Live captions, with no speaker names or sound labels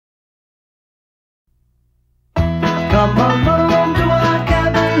come along to our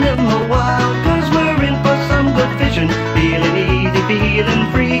cabin in the wild, 'cause we're in for some good fishing, feeling easy, feeling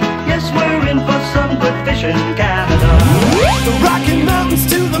free. Yes, we're in for some good fishing, Canada. The Rocky Mountains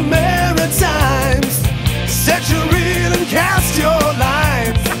to the Maritimes, set your reel and cast your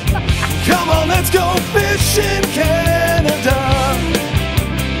line. Come on, let's go fishing, Canada.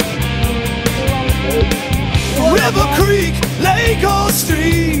 River, creek, lake or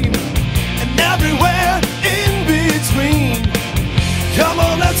stream, and everywhere in between. Come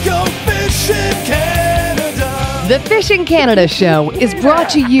on, let's go fishing, Canada. The Fishing Canada Show is brought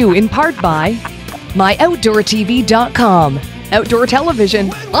to you in part by MyOutdoorTV.com, outdoor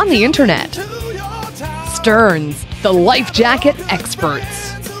television on the internet. Stearns, the life jacket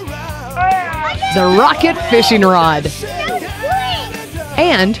experts. The Rocket Fishing Rod.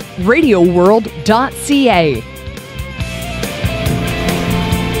 And RadioWorld.ca.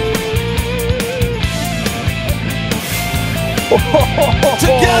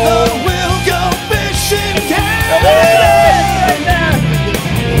 Together we'll go fishing, Canada.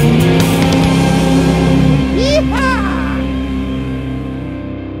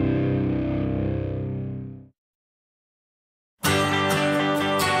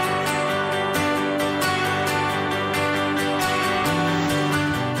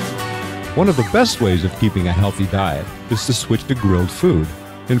 One of the best ways of keeping a healthy diet is to switch to grilled food.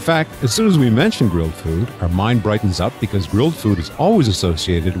 In fact, as soon as we mention grilled food, our mind brightens up because grilled food is always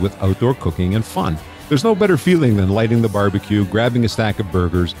associated with outdoor cooking and fun. There's no better feeling than lighting the barbecue, grabbing a stack of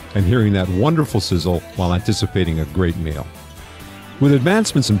burgers, and hearing that wonderful sizzle while anticipating a great meal. With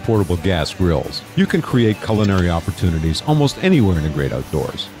advancements in portable gas grills, you can create culinary opportunities almost anywhere in the great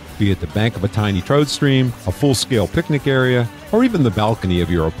outdoors. Be it the bank of a tiny trout stream, a full-scale picnic area, or even the balcony of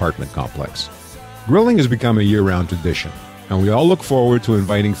your apartment complex. Grilling has become a year-round tradition, and we all look forward to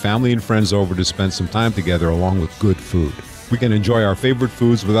inviting family and friends over to spend some time together along with good food. We can enjoy our favorite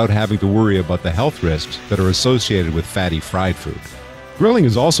foods without having to worry about the health risks that are associated with fatty fried food. Grilling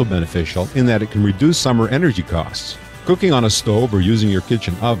is also beneficial in that it can reduce summer energy costs. Cooking on a stove or using your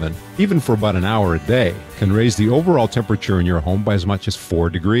kitchen oven, even for about an hour a day, can raise the overall temperature in your home by as much as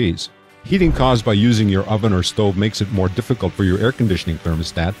 4 degrees. Heating caused by using your oven or stove makes it more difficult for your air conditioning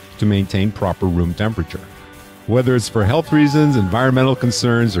thermostat to maintain proper room temperature. Whether it's for health reasons, environmental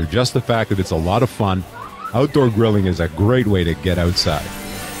concerns, or just the fact that it's a lot of fun, outdoor grilling is a great way to get outside.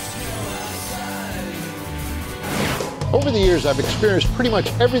 Over the years, I've experienced pretty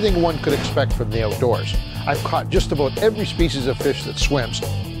much everything one could expect from the outdoors. I've caught just about every species of fish that swims,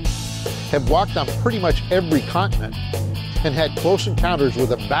 have walked on pretty much every continent, and had close encounters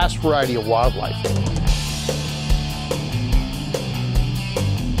with a vast variety of wildlife.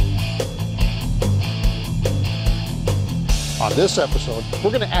 On this episode, we're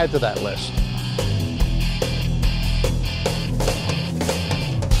going to add to that list.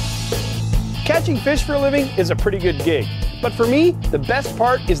 Catching fish for a living is a pretty good gig, but for me, the best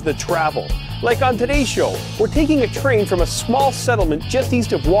part is the travel. Like on today's show, we're taking a train from a small settlement just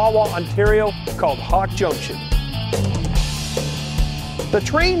east of Wawa, Ontario, called Hawk Junction. The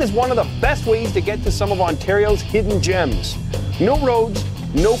train is one of the best ways to get to some of Ontario's hidden gems. No roads,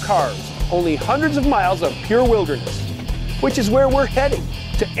 no cars, only hundreds of miles of pure wilderness, which is where we're heading,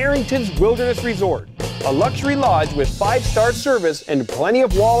 to Errington's Wilderness Resort, a luxury lodge with 5-star service and plenty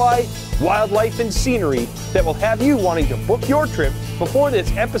of walleye, wildlife, and scenery that will have you wanting to book your trip before this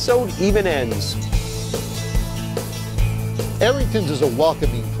episode even ends. Errington's is a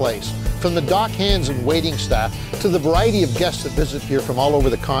welcoming place, from the dock hands and waiting staff to the variety of guests that visit here from all over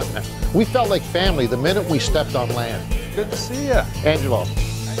the continent. We felt like family the minute we stepped on land. Good to see you. Angelo.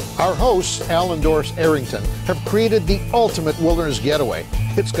 Our hosts, Al and Doris Errington, have created the ultimate wilderness getaway.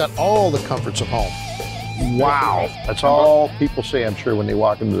 It's got all the comforts of home. Wow. That's all people say, I'm sure, when they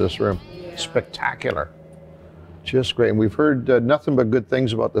walk into this room. Spectacular. Just great. And we've heard nothing but good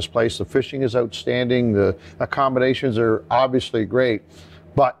things about this place. The fishing is outstanding. The accommodations are obviously great.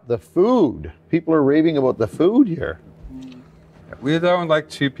 But the food, people are raving about the food here. We don't like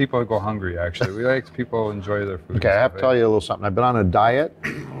to people who go hungry, actually. We like people who enjoy their food. Okay, I have to tell you a little something. I've been on a diet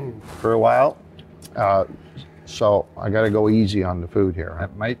for a while, so I got to go easy on the food here.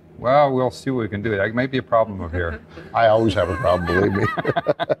 It might, well, we'll see what we can do. That might be a problem over here. I always have a problem, believe me.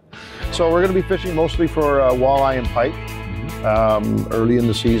 So we're going to be fishing mostly for walleye and pike, early in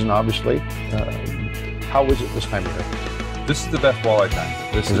the season, obviously. How is it this time of year? This is the best walleye time.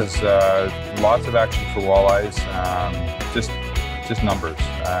 This is lots of action for walleyes. Just numbers.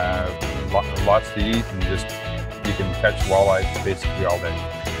 Lots to eat, and you can catch walleye basically all day.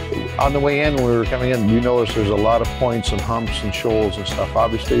 On the way in, when we were coming in, we noticed there's a lot of points and humps and shoals and stuff.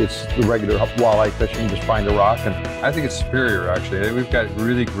 Obviously, it's the regular walleye fishing, just find a rock. And I think it's superior, actually. We've got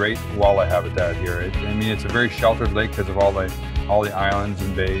really great walleye habitat here. I mean, it's a very sheltered lake because of all the islands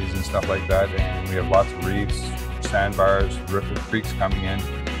and bays and stuff like that. And we have lots of reefs, sandbars, creeks coming in.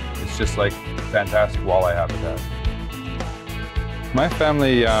 It's just like fantastic walleye habitat. My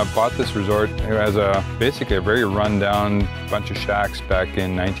family bought this resort as basically a very run-down bunch of shacks back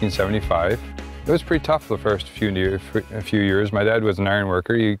in 1975. It was pretty tough the first few years. My dad was an iron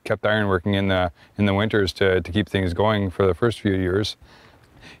worker. He kept iron working in the winters to keep things going for the first few years.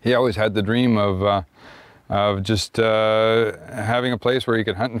 He always had the dream of just having a place where he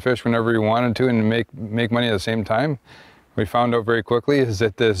could hunt and fish whenever he wanted to and make money at the same time. We found out very quickly is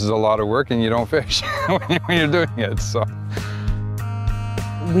that this is a lot of work and you don't fish when you're doing it. So.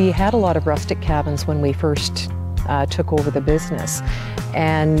 We had a lot of rustic cabins when we first took over the business,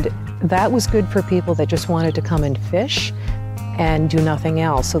 and that was good for people that just wanted to come and fish and do nothing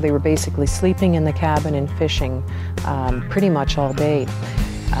else. So they were basically sleeping in the cabin and fishing pretty much all day.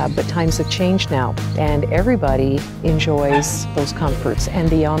 But times have changed now, and everybody enjoys those comforts and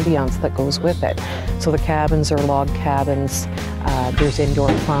the ambiance that goes with it. So the cabins are log cabins, there's indoor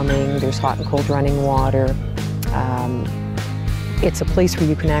plumbing, there's hot and cold running water. It's a place where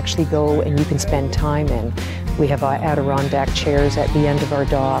you can actually go and you can spend time in. We have Adirondack chairs at the end of our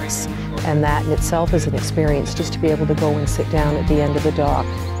docks, and that in itself is an experience, just to be able to go and sit down at the end of the dock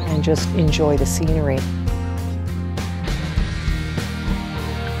and just enjoy the scenery.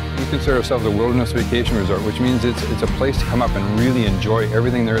 We consider ourselves a wilderness vacation resort, which means it's a place to come up and really enjoy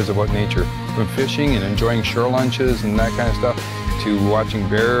everything there is about nature. From fishing and enjoying shore lunches and that kind of stuff, to watching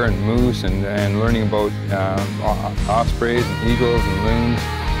bear and moose and learning about ospreys and eagles and loons.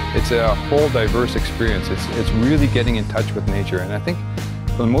 It's a whole diverse experience. It's really getting in touch with nature, and I think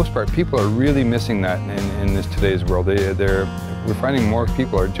for the most part people are really missing that in this today's world. We're finding more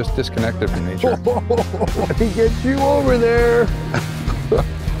people are just disconnected from nature. Let me get you over there.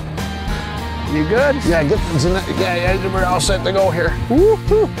 You good? yeah, we're all set to go here.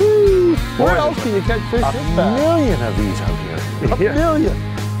 Where else can you catch fish this A fast? million of these out here. A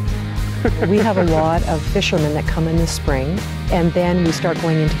million. We have a lot of fishermen that come in the spring, and then we start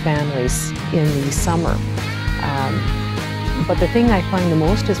going into families in the summer. But the thing I find the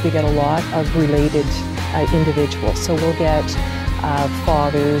most is we get a lot of related individuals. So we'll get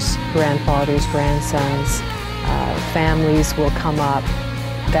fathers, grandfathers, grandsons, families will come up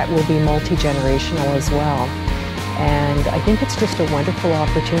that will be multi-generational as well. And I think it's just a wonderful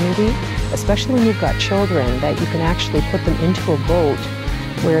opportunity, especially when you've got children, that you can actually put them into a boat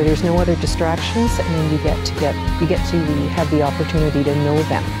where there's no other distractions, and then you get to have the opportunity to know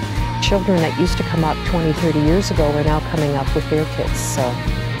them. Children that used to come up 20, 30 years ago are now coming up with their kids, so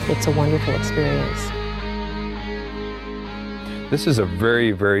it's a wonderful experience. This is a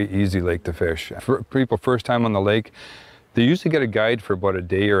very, very easy lake to fish. For people first time on the lake, they usually get a guide for about a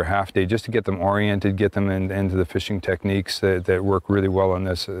day or a half day just to get them oriented, get them into the fishing techniques that work really well on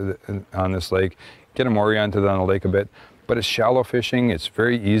this lake, get them oriented on the lake a bit. But it's shallow fishing, it's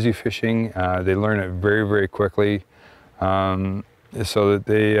very easy fishing. They learn it very, very quickly, so that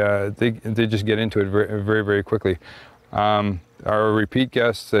they just get into it very, very, very quickly. Our repeat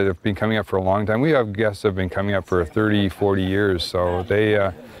guests that have been coming up for a long time, we have guests that have been coming up for 30, 40 years, so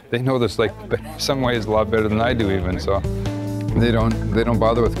they know this lake in some ways a lot better than I do even, so they don't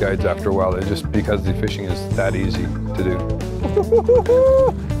bother with guides after a while. They just, because the fishing is that easy to do.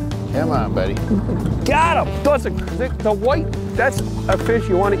 Come on, buddy. Got him! The white, that's a fish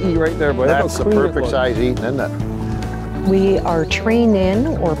you want to eat right there, boy. That's the perfect size eating, isn't it? We are train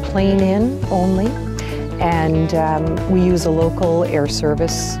in or plane in only, and we use a local air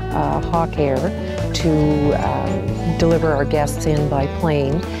service, Hawk Air, to deliver our guests in by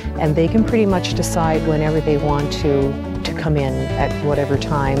plane, and they can pretty much decide whenever they want to come in at whatever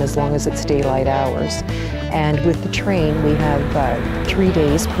time, as long as it's daylight hours. And with the train, we have 3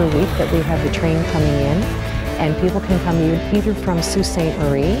 days per week that we have the train coming in, and people can come either from Sault Ste.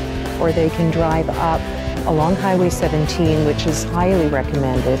 Marie, or they can drive up along Highway 17, which is highly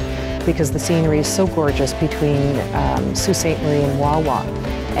recommended because the scenery is so gorgeous between Sault Ste. Marie and Wawa,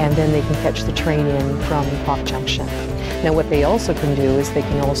 and then they can catch the train in from Hawk Junction. Now what they also can do is they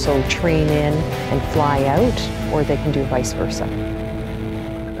can also train in and fly out, or they can do vice versa.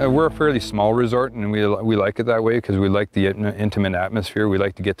 We're a fairly small resort, and we like it that way because we like the intimate atmosphere. We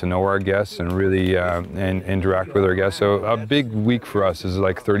like to get to know our guests and really and interact with our guests. So a big week for us is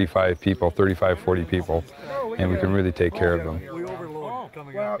like 35 people, 35, 40 people, and we can really take care of them.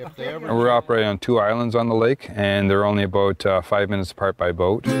 We're operating on 2 islands on the lake, and they're only about 5 minutes apart by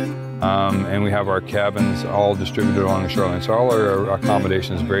boat. And we have our cabins all distributed along the shoreline. So all our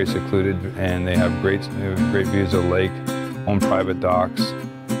accommodation is very secluded, and they have great views of the lake, own private docks.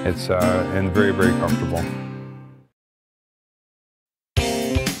 It's and very, very comfortable.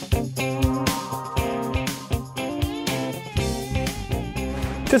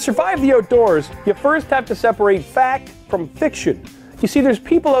 To survive the outdoors, you first have to separate fact from fiction. You see, there's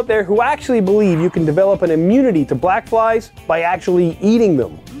people out there who actually believe you can develop an immunity to black flies by actually eating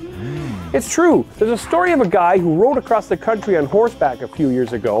them. It's true. There's a story of a guy who rode across the country on horseback a few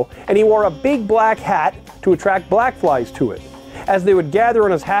years ago, and he wore a big black hat to attract black flies to it. As they would gather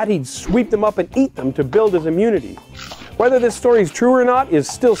on his hat, he'd sweep them up and eat them to build his immunity. Whether this story is true or not is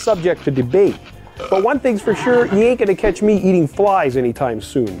still subject to debate. But one thing's for sure, you ain't gonna catch me eating flies anytime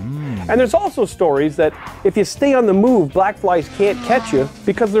soon. And there's also stories that if you stay on the move, black flies can't catch you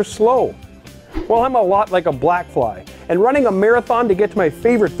because they're slow. Well, I'm a lot like a black fly, and running a marathon to get to my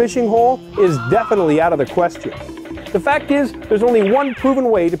favorite fishing hole is definitely out of the question. The fact is, there's only one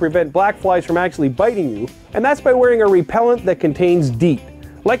proven way to prevent black flies from actually biting you, and that's by wearing a repellent that contains DEET,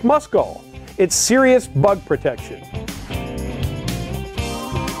 like muskol. It's serious bug protection.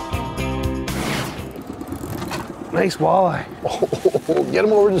 Nice walleye. Oh, get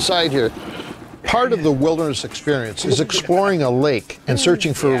him over to the side here. Part of the wilderness experience is exploring a lake and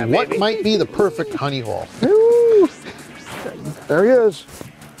searching for what might be the perfect honey hole. Ooh. There he is.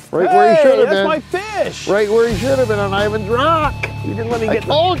 Right where he should have been. That's my fish. Right where he should have been, on Ivan's Rock. You didn't let me get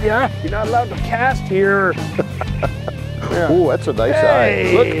told ya. You're not allowed to cast here. Yeah. Ooh, that's a nice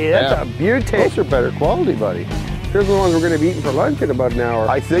eye. Look, that's a beauty. Those are better quality, buddy. Here's the ones we're going to be eating for lunch in about an hour.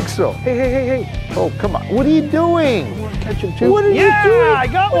 I think so. Hey. Oh, come on. What are you doing? I want to catch him too. What are you doing? Yeah, I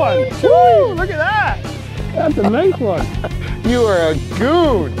got one. Woo, look at that. That's a nice one. You are a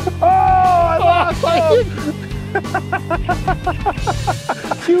goon. Oh, I lost one.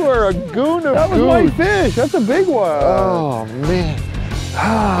 You are a goon of goons. That was my fish. That's a big one. Oh, man.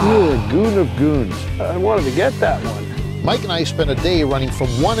 You're a goon of goons. I wanted to get that one. Mike and I spent a day running from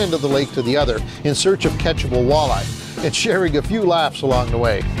one end of the lake to the other in search of catchable walleye and sharing a few laughs along the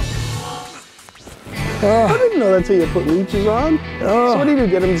way. I didn't know that's how you put leeches on. So what do you do,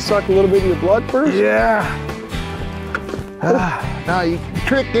 get them to suck a little bit of your blood first? Yeah. Now, the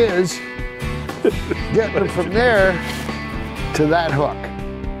trick is getting them from there to that hook.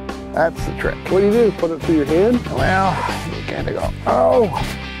 That's the trick. What do you do, put it through your hand? Well, you kind of go, oh.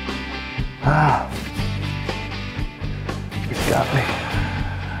 He's got me.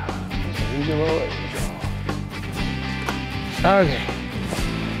 Okay.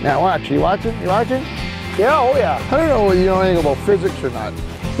 Now watch. You watching? You watching? Yeah, oh yeah. I don't know whether you know anything about physics or not.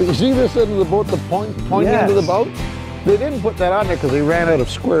 But you see this end of the boat, the pointing end of the boat? They didn't put that on there because they ran out of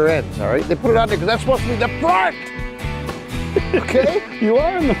square ends, all right? They put it on there because that's supposed to be the front. Okay? You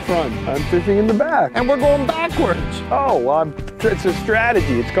are in the front. I'm fishing in the back. And we're going backwards. Oh, well, it's a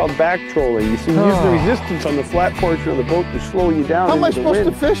strategy. It's called back trolling. You see, use the resistance on the flat portion of the boat to slow you down. How am I supposed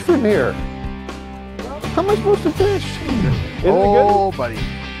to fish from here? How am I supposed to fish? Oh, buddy.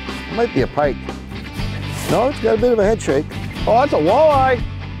 It might be a pike. No, it's got a bit of a head shake. Oh, that's a walleye.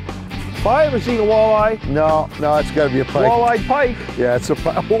 If I ever seen a walleye. No, it's got to be a pike. Walleye pike. Yeah, it's a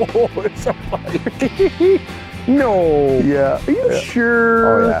pike. Oh, it's a pike. No. Yeah. Are you sure?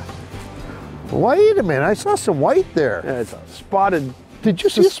 Oh, yeah. Wait a minute. I saw some white there. Yeah, it's a spotted. Did you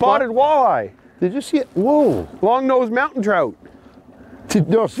see a spotted walleye? Did you see it? Whoa. Long-nosed mountain trout.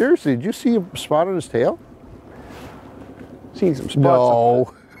 No, seriously. Did you see a spot on his tail? Seen some spots.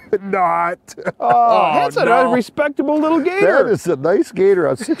 No. Not. Oh, that's a respectable little gator. That is a nice gator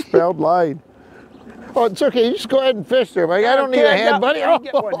on 6-pound line. Oh, it's okay. You just go ahead and fish there, Mike. I don't need a hand, buddy. Let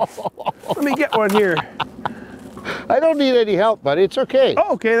me get one here. I don't need any help, buddy. It's okay.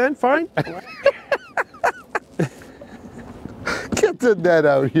 Oh, okay then. Fine. Get the net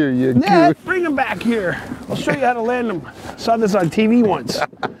out here, you goose. Bring him back here. I'll show you how to land them. Saw this on TV once.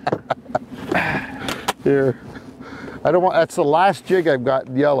 Here. I don't want. That's the last jig I've got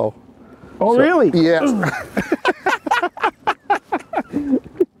in yellow. Oh, really? Yeah.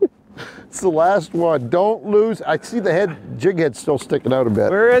 It's the last one. Don't lose. I see the jig head still sticking out a bit.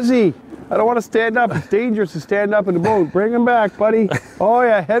 Where is he? I don't want to stand up. It's dangerous to stand up in the boat. Bring him back, buddy. Oh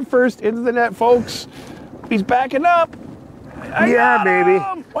yeah, head first into the net, folks. He's backing up. Yeah, baby.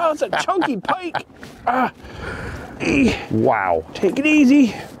 Wow, it's a chunky pike. Wow. Take it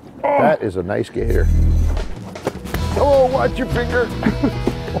easy. Oh. That is a nice gator. Oh, watch your finger.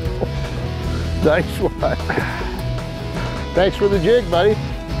 Nice one. Thanks for the jig, buddy.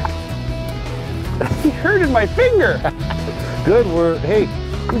 He hurted my finger. Good work. Hey,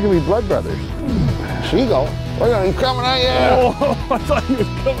 We could be blood brothers. Seagull? Look at him coming at you. Oh, I thought he was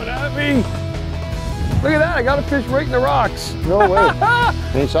coming at me. Look at that, I got a fish right in the rocks. No way.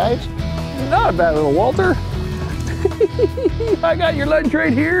 Any size? Not a bad little Walter. I got your lunch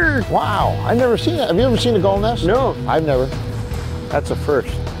right here. Wow, I've never seen that. Have you ever seen a gull nest? No. I've never. That's a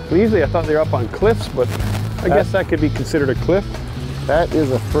first. Usually I thought they were up on cliffs, but I guess that could be considered a cliff. That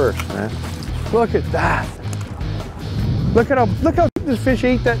is a first, man. Look at that. Look how this fish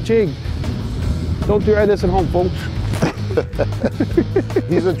ate that jig. Don't try this at home, folks.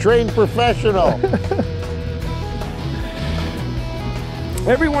 He's a trained professional.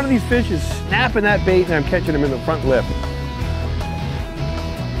 Every one of these fish is snapping that bait and I'm catching them in the front lip.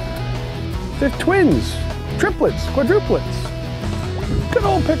 They're twins, triplets, quadruplets. Good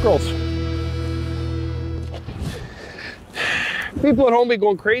old pickerels. People at home be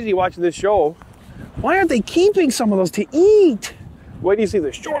going crazy watching this show. Why aren't they keeping some of those to eat? Wait do you see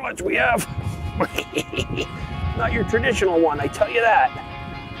the shore lunch we have? Not your traditional one, I tell you that.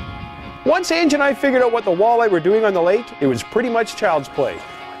 Once Ange and I figured out what the walleye were doing on the lake, it was pretty much child's play.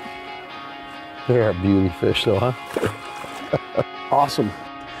 They're a beauty fish though, huh? Awesome.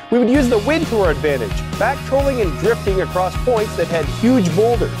 We would use the wind to our advantage, back trolling and drifting across points that had huge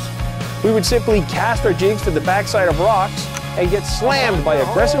boulders. We would simply cast our jigs to the backside of rocks and get slammed by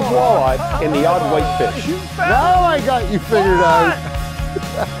aggressive walleye and the odd white fish. Now I got you figured out.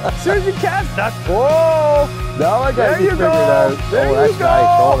 As soon as you cast that, whoa! Now I got There you you figured go. out. There Oh, you that's go.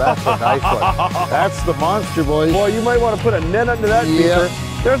 nice. Oh, that's a nice one. That's the monster, boys. Boy, you might want to put a net under that Yeah. feature.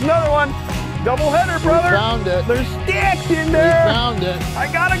 There's another one. Double header, brother. We found it. There's sticks in We there. found it. I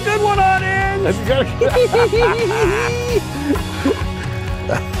got a good one on in.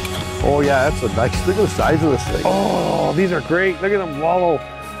 Oh yeah, that's a nice. Look at the size of this thing. Oh, these are great. Look at them wallow.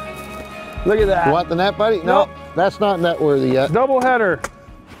 Look at that. You want the net, buddy? No, Nope. that's not net worthy yet. Double header.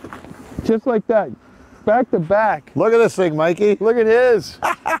 Just like that. Back to back. Look at this thing, Mikey. Look at his.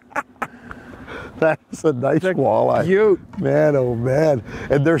 That's a nice walleye. Cute. Man, oh man.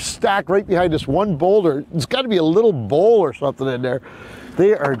 And they're stacked right behind this one boulder. It's got to be a little bowl or something in there.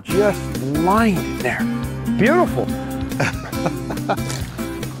 They are just lined in there. Beautiful.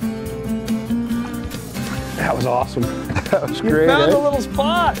 That was awesome. That was You great, found eh? a little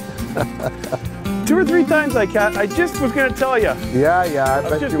spot. 2 or 3 times I just was going to tell you. Yeah, I I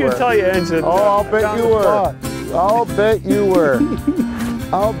bet was just you going were. to tell you, Ensign. Oh, I'll bet Found you the were. spot. I'll bet you were.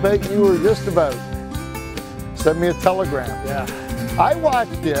 I'll bet you were just about. Send me a telegram. Yeah. I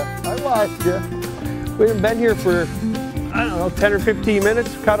watched you. I watched you. We haven't been here for, I don't know, 10 or 15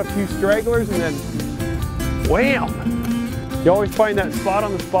 minutes, caught a few stragglers, and then wham! You always find that spot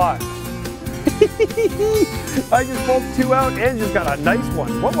on the spot. I just pulled 2 out and just got a nice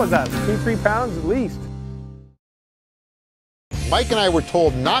one. What was that, 2-3 pounds at least? Mike and I were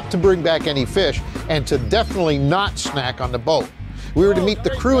told not to bring back any fish and to definitely not snack on the boat. We were to meet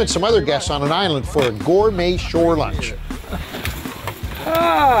the crew and some other guests on an island for a gourmet shore lunch.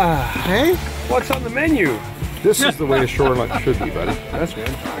 Hey? What's on the menu? This is the way a shore lunch should be, buddy. That's what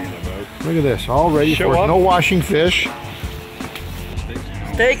I'm talking about. Look at this, all ready Show for it. up. No washing fish.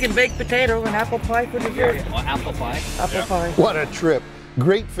 Steak and baked potato and apple pie for dessert. Oh, apple pie. Apple pie. What a trip.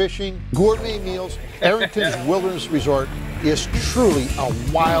 Great fishing, gourmet meals. Errington's Wilderness Resort is truly a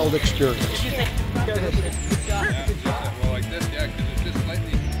wild experience.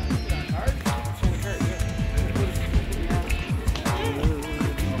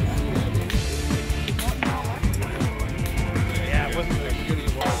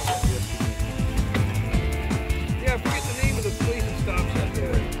 Yeah, I forget the name of the place that stops at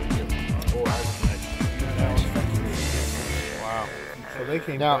there. Wow. So they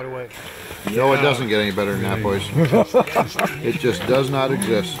came Now- quite away. No, it doesn't get any better than that, boys. It just does not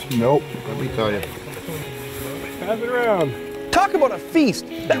exist. Nope. Let me tell you. Pass it around. Talk about a feast.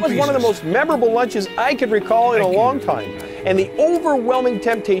 That was one of the most memorable lunches I could recall in a long time. And the overwhelming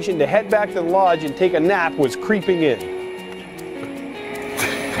temptation to head back to the lodge and take a nap was creeping in.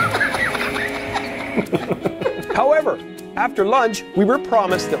 However, after lunch, we were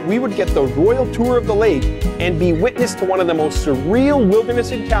promised that we would get the royal tour of the lake and be witness to one of the most surreal wilderness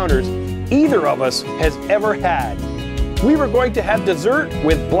encounters either of us has ever had. We were going to have dessert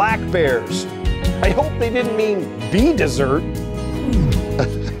with black bears. I hope they didn't mean be dessert.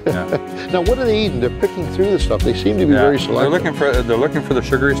 Now, what are they eating? They're picking through the stuff. They seem to be very selective. They're looking for the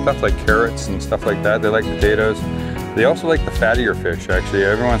sugary stuff like carrots and stuff like that. They like potatoes. They also like the fattier fish. Actually,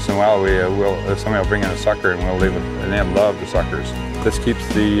 every once in a while, somebody will bring in a sucker and we'll leave it, and they love the suckers. This keeps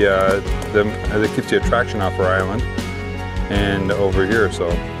the attraction off our island. and over here. So,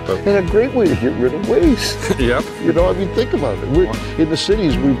 but And a great way to get rid of waste. yep. You know, I mean, think about it. In the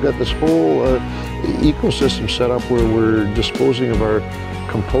cities, we've got this whole ecosystem set up where we're disposing of our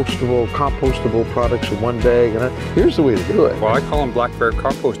compostable products in one bag. And here's the way to do it. Well, I call them black bear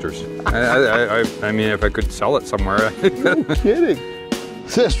composters. I mean, if I could sell it somewhere. No kidding.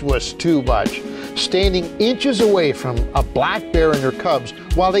 This was too much. Standing inches away from a black bear and her cubs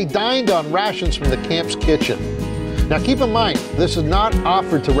while they dined on rations from the camp's kitchen. Now keep in mind, this is not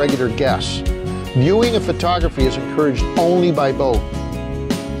offered to regular guests. Viewing and photography is encouraged only by boat.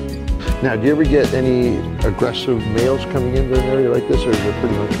 Now, do you ever get any aggressive males coming into an area like this, or is it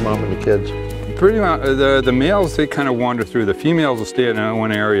pretty much mom and the kids? Pretty much, the males, they kind of wander through. The females will stay in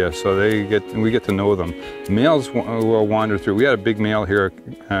one area, so we get to know them. The males will wander through. We had a big male here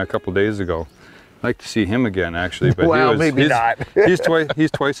a couple days ago. I'd like to see him again, actually. But well, maybe not. he's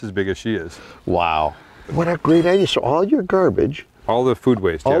twice as big as she is. Wow. What a great idea. So all your garbage, all the food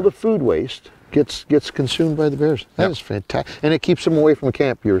waste, all the food waste gets consumed by the bears. That is fantastic. And it keeps them away from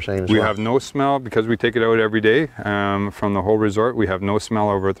camp, you were saying as well. We have no smell because we take it out every day from the whole resort. We have no smell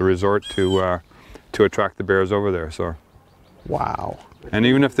over at the resort to attract the bears over there. So. Wow. And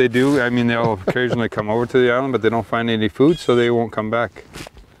even if they do, I mean, they'll occasionally come over to the island, but they don't find any food, so they won't come back.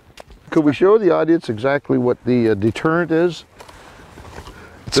 Could we show the audience exactly what the deterrent is?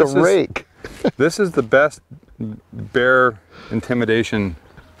 It's a rake. This is the best bear intimidation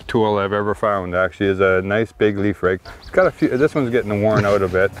tool I've ever found. Actually, is a nice big leaf rake. It's got a few. This one's getting worn out a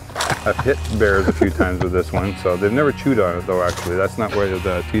bit. I've hit bears a few times with this one, so they've never chewed on it though. Actually, that's not where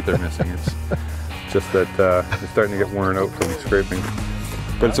the teeth are missing. It's just that it's starting to get worn out from scraping.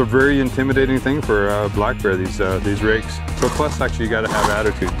 But it's a very intimidating thing for black bear. These rakes. So plus, actually, you got to have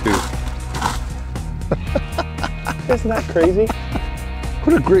attitude too. Isn't that crazy?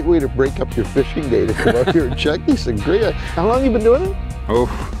 What a great way to break up your fishing day, to come out here and check these things. Great. How long have you been doing it? Oh,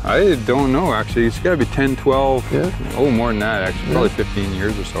 I don't know actually. It's got to be 10, 12, more than that actually. Probably 15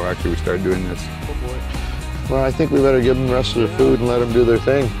 years or so actually we started doing this. Well, I think we better give them the rest of their food and let them do their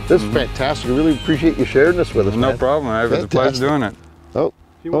thing. This is fantastic. I really appreciate you sharing this with us, No man. problem. I have a pleasure doing it. Oh,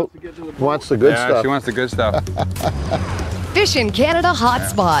 she wants the good stuff. Yeah, she wants the good stuff. Fishing Canada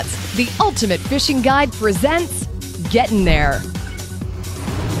Hotspots, the ultimate fishing guide presents Getting There.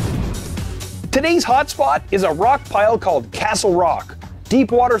 Today's hotspot is a rock pile called Castle Rock.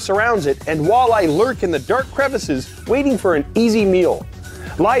 Deep water surrounds it, and walleye lurk in the dark crevices waiting for an easy meal.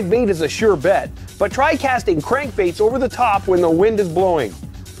 Live bait is a sure bet, but try casting crankbaits over the top when the wind is blowing.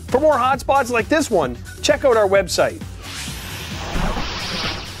 For more hotspots like this one, check out our website.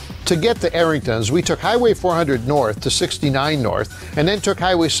 To get to Errington's, we took Highway 400 north to 69 north, and then took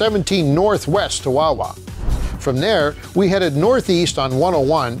Highway 17 northwest to Wawa. From there, we headed northeast on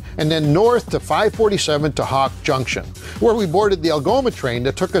 101 and then north to 547 to Hawk Junction, where we boarded the Algoma train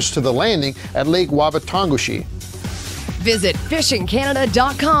that took us to the landing at Lake Wabatongushi. Visit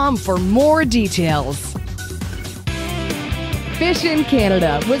fishingcanada.com for more details. Fishing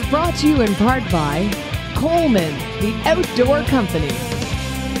Canada was brought to you in part by Coleman, the outdoor company.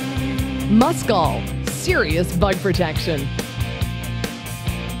 Muskol, serious bug protection.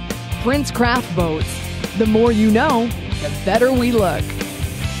 Prince Craft Boats, the more you know, the better we look.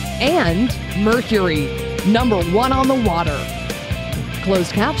 And Mercury, #1 on the water.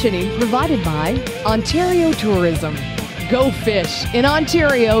 Closed captioning provided by Ontario Tourism. Go fish in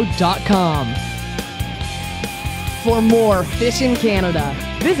Ontario.com. For more Fishing Canada,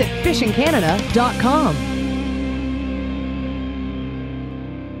 visit fishingcanada.com.